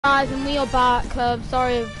Guys, and we are back.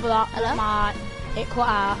 Sorry for that. Hello? It cut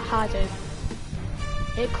out. Hi, dude.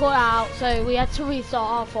 It cut out, so we had to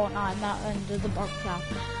restart our Fortnite, and that ended the podcast.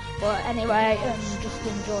 But anyway, just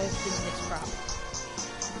enjoy seeing this crap.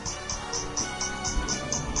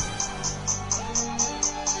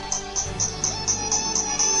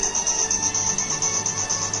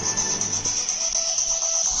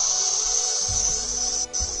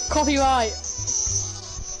 Copyright.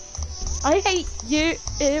 I hate you,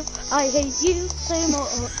 I hate you so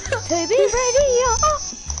much. Toby Radio.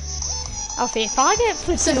 Alfie, if I get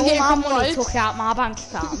flipping all my money took out my bank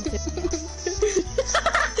account.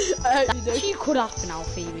 You could happen,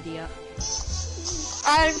 Alfie, you idiot.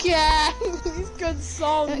 I don't care. It's a good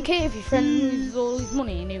song. I don't care if your friend loses all his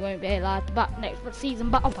money and he won't be allowed to back next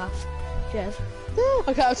season battle pass. Cheers.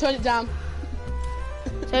 Okay, I'll turn it down.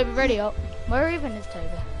 Toby Radio. Where even is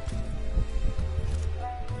Toby?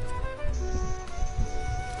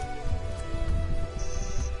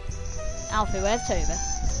 Alfie, where's Toby?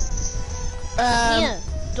 Here,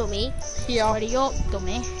 dummy. Here. Ready up,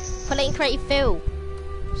 dummy. Put it in creative fill.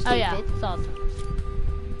 Stupid. Oh yeah, sod.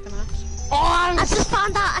 Oh, I just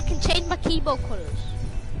found out I can change my keyboard colours.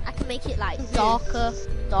 I can make it like darker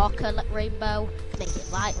like rainbow. Make it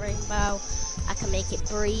light rainbow. I can make it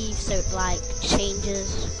breathe so it like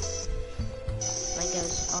changes. Then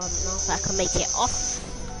goes on and off. I can make it off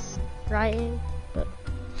writing, but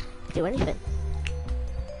do anything.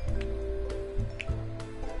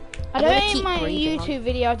 I don't in my YouTube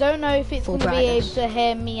video, I don't know if it's going to be able to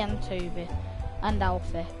hear me and Toby and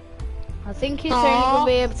Alfie. I think it's only going to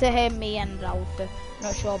be able to hear me and Alfie.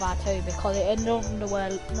 Not sure about Toby because it doesn't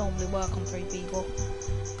normally work on 3 people.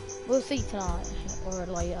 We'll see tonight or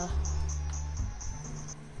later.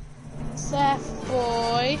 Seth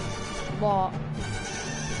boy. What?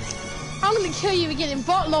 I'm going to kill you again in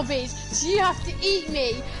bot lobbies, so you have to eat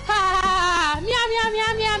me. Ha ha ha! Meow meow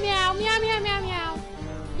meow meow meow meow meow meow meow.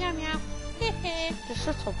 Meow meow. Just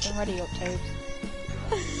shut up and ready up, Tobes.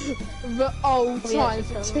 The old time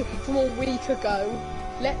from a week ago.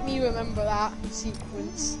 Let me remember that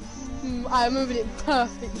sequence. I remembered it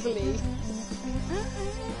perfectly.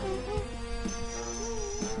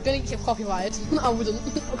 Gonna get copyrighted. I wouldn't.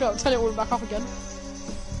 Okay, I'll turn it all back up again.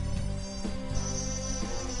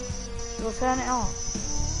 You'll turn it off.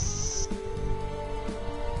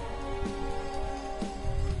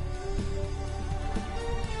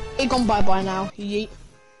 It gone bye-bye now, yeet.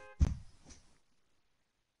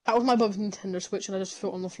 That was my brother's Nintendo Switch and I just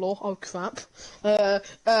threw it on the floor. Oh crap. Got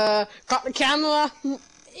the camera.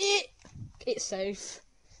 It's safe.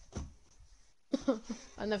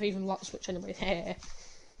 I never even locked the Switch anyway.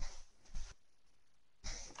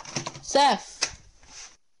 Seth.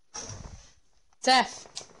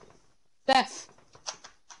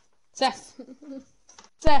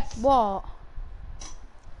 What?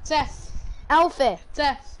 Seth. Alfie.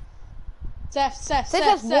 Seth. Say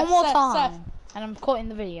this one more time, and I'm cutting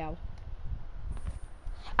the video.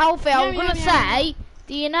 Alfie, I was gonna say,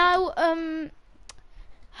 do you know,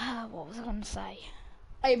 what was I gonna say?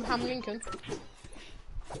 Abraham Lincoln.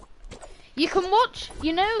 You can watch,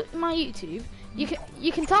 you know, my YouTube.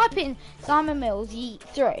 You can type in Simon Mills YEET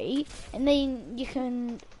 3, and then you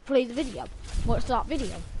can play the video. Watch that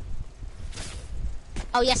video.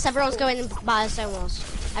 Oh yes, everyone's going in by Stonewalls.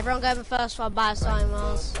 Everyone go in the first one by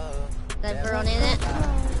Stonewalls. Everyone in it.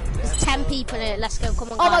 There's 10 people in it. Let's go. Come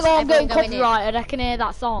on, guys. Oh my god, I'm getting going copyrighted. I can hear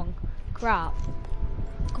that song. Crap.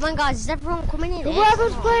 Come on, guys. Is everyone coming in?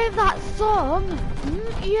 Whoever's playing that song,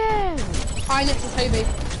 yeah. Hi, next to Toby.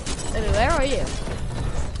 Toby, where are you?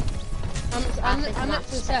 I'm next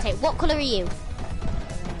to Seth. What colour are you?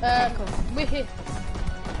 We're here.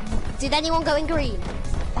 Did anyone go in green?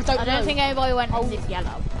 I don't think anybody went in this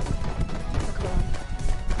yellow.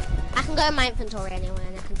 I can go in my inventory anyway,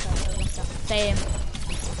 and I can tell you stuff. Same.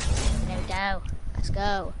 There we go. Let's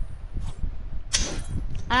go.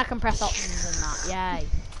 And I can press options and that.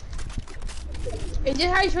 Yay. Is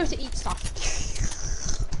this how you're supposed to eat stuff?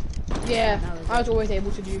 Yeah, I was always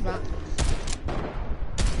able to do that.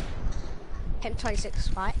 Hit 26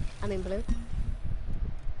 fight. I'm in blue.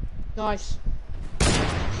 Nice.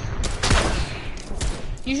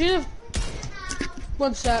 You should have.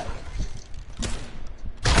 One sec.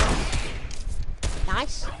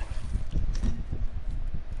 Nice.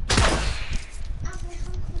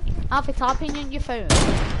 Alfie, typing in your phone.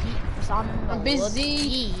 I'm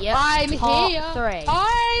busy. Yeah. I'm here. 3.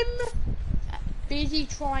 I'm busy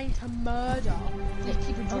trying to murder. Just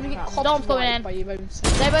keep running it copyrighted by your own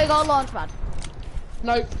self. Has everybody got a launch pad?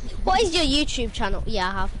 Nope. What is your YouTube channel? Yeah,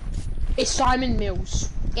 I have. It's Simon Mills.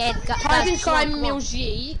 Yeah, Type in Simon Mills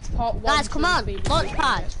Yeet, part 1. Guys, come on, launch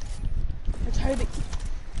pad. I told it.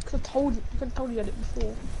 I told you I did it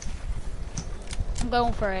before. I'm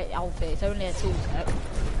going for it, Alfie. It's only a 2-tick.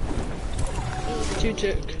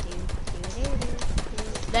 2-tick.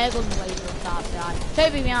 There goes the laser on top side.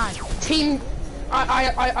 Toby behind. Team, I'm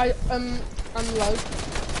low.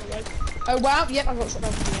 Oh wow, yep, I got shot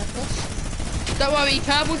down from the airforce. Don't worry,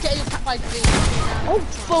 Purple's getting attacked by green. Oh,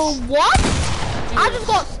 for what? I just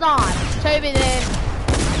got sniped. Toby there.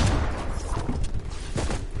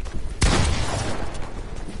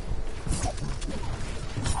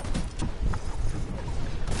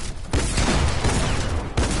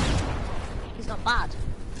 He's not bad.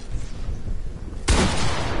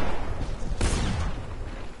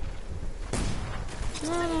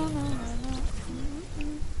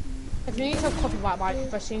 If you need to copyright by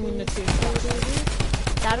pressing in the 2.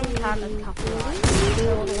 That don't count as copyright. You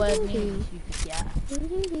know what the word means, you could get.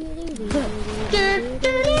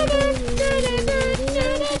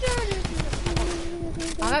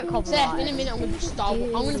 I got copyright. Seth, in a minute I'm going to Star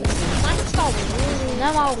Wars. I'm going to Star Wars. No,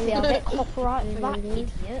 Alfie, I'll get copyright for that idiot.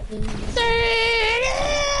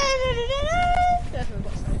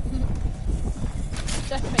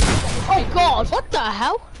 Oh god, what the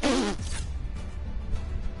hell?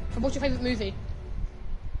 What's your favourite movie?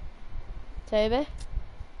 Toby?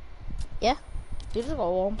 Yeah? You just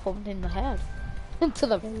got one pumped in the head. To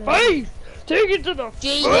the face! Take it to the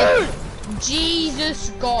Jesus!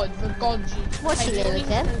 Jesus God, for God Jesus. What's your name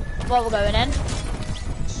again? What we're going in?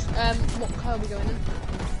 What car are we going in?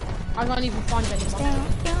 I can't even find it anymore.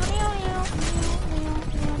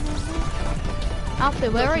 Alfie,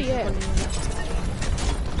 where are you?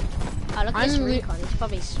 Oh, look at this recon, he's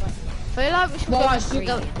probably sweating. I feel like we should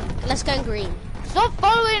go green. Let's go in green. Stop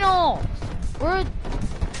following us! We're...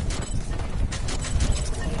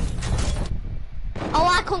 Oh,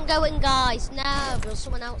 I couldn't go in, guys. No, there's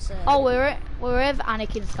someone else there. Oh, we're with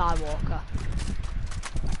Anakin Skywalker.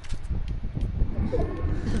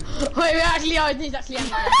 Wait, we actually are. He's actually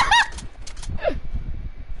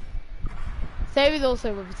Toby's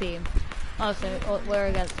also with the team. Oh, so we're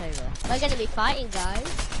against Toby. We're gonna be fighting, guys.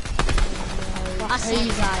 I see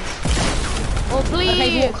you guys. Oh, please!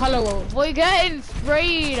 Okay, what colour? We're getting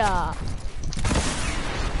sprayed.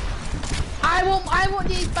 I want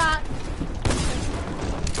these back.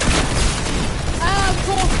 Of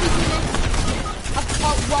course we did it. I've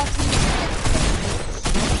got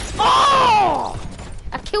Oh!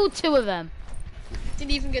 I killed 2 of them.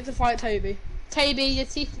 Didn't even get to fight Toby. Toby, your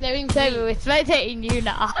teeth, they're in Toby, green. we're spectating you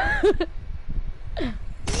now.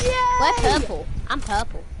 We're purple. I'm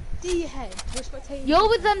purple. D-head, we're spectating. You're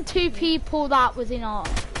with them 2 people that was in our...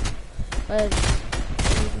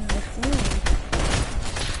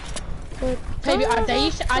 Toby, I dare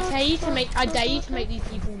you to make these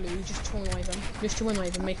people lose, just to annoy them. Just to annoy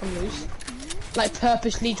them, make them lose. Like,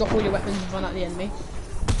 purposely drop all your weapons and run at the enemy.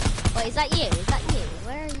 Wait, is that you? Is that you?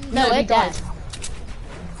 Where are you? No, we we're dead.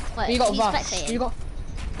 Wait, You got who's Rush. spectating? You got...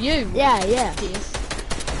 You. Yeah.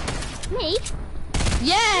 Me?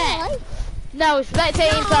 Yeah! Really? No,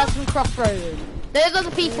 spectating person crossroad. Those are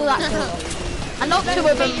the people that killed us. And not 2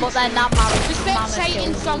 of them, but then that man. Just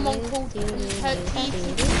spectating someone called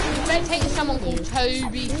spectating someone called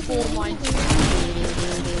Toby 490.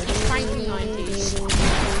 Frankie 90s.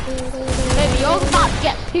 Maybe you're about to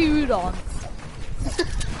get pooed on.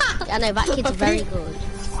 I know, that kid's very good.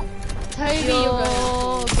 Toby,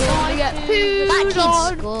 You're gonna get pooed That kid's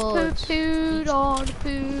on. good.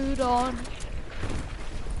 Pooed on.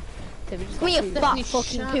 Toby just Come here, Let me fat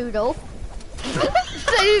fucking shut- poodle.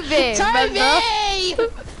 Toby! Toby!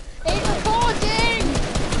 It's recording!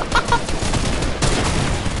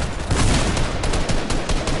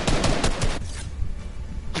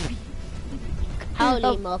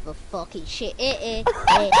 Holy motherfucking shit.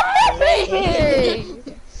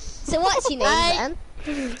 So what's your name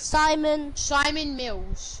then? Simon. Simon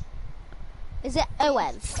Mills. Is it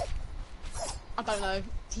Owen? I don't know.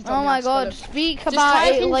 He told Oh me my how to spell god, it. speak Just about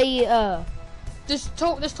type it in- later. Just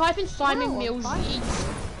type in Simon Oh, Mills fine. Yeats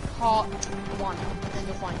part 1 and then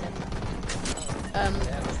you'll find him.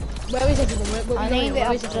 Where is everyone? Where I are we named going? it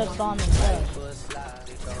Where is after just everyone? Simon Says.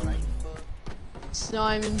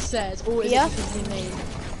 Simon Says. Or is Yeah. it his name?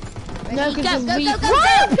 Ready? No, Go, because go, we... go, go,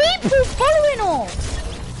 Why go! are people following us?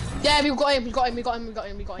 Yeah, we got him.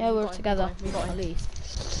 Yeah, we're together. We got At him. least.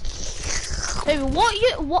 Toby,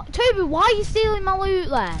 Toby, why are you stealing my loot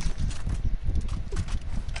then?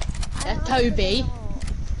 Toby.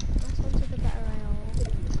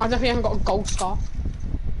 I definitely haven't got a gold star.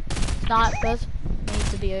 Snipers need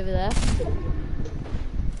to be over there.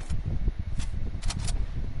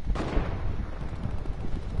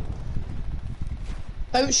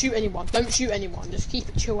 Don't shoot anyone. Don't shoot anyone. Just keep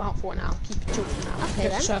it chill out for now. Keep it chill for now. Okay,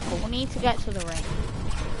 then. Circle. We need to get to the ring.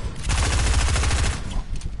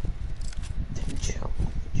 Chill.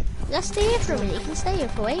 Let's stay here for a minute. You can stay here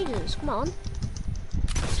for ages. Come on.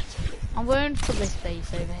 I'm going for this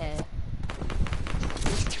base over here.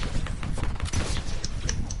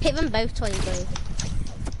 Hit them both while you go.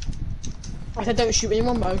 I said don't shoot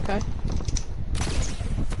anyone, but okay.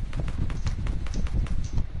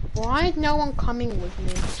 Why is no one coming with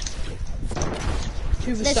me?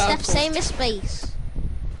 To the Let's circle. stay in this space.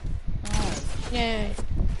 Oh. Yay.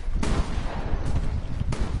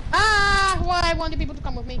 Ah! Why I wanted people to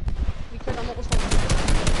come with me? Because I'm not responsible.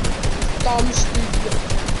 Dumb, stupid.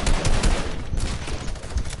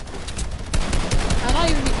 And I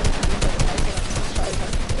even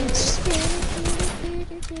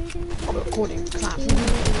I'm recording. Clap.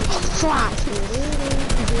 Clap.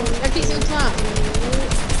 Everything's clap.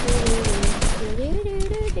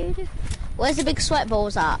 Where's the big sweat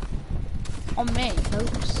balls at? On me.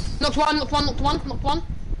 Oops. Knocked one, knocked one, knocked one, knocked one.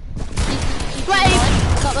 Sweaty!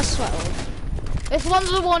 Got the sweat ball. This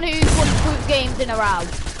one's the one who's won 2 games in a row.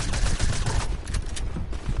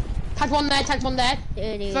 Tagged one there, tagged one there.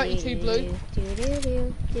 32 blue.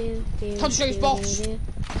 Todd Joe's boss.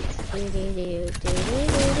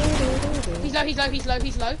 He's low, he's low, he's low,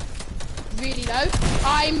 he's low. Really low.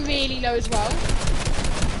 I'm really low as well.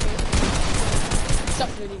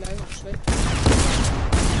 Stuff's really low, actually.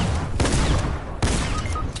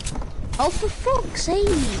 Oh, for fuck's sake!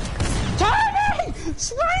 Tony!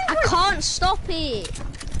 I can't stop it!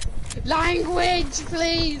 Language,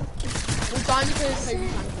 please! We're dying because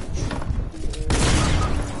language.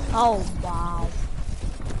 Oh, wow.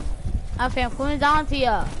 Okay, I'm coming down to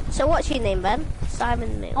you. So what's your name, Ben?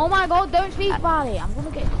 Simon Mill. Oh my god, don't speak about it. I'm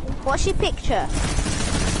gonna get... What's your picture?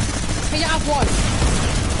 Can you have one?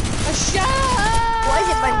 A shot! What is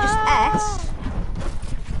it, Ben? Just S?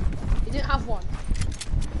 You didn't have one.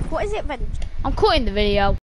 What is it, Ben? I'm cutting the video.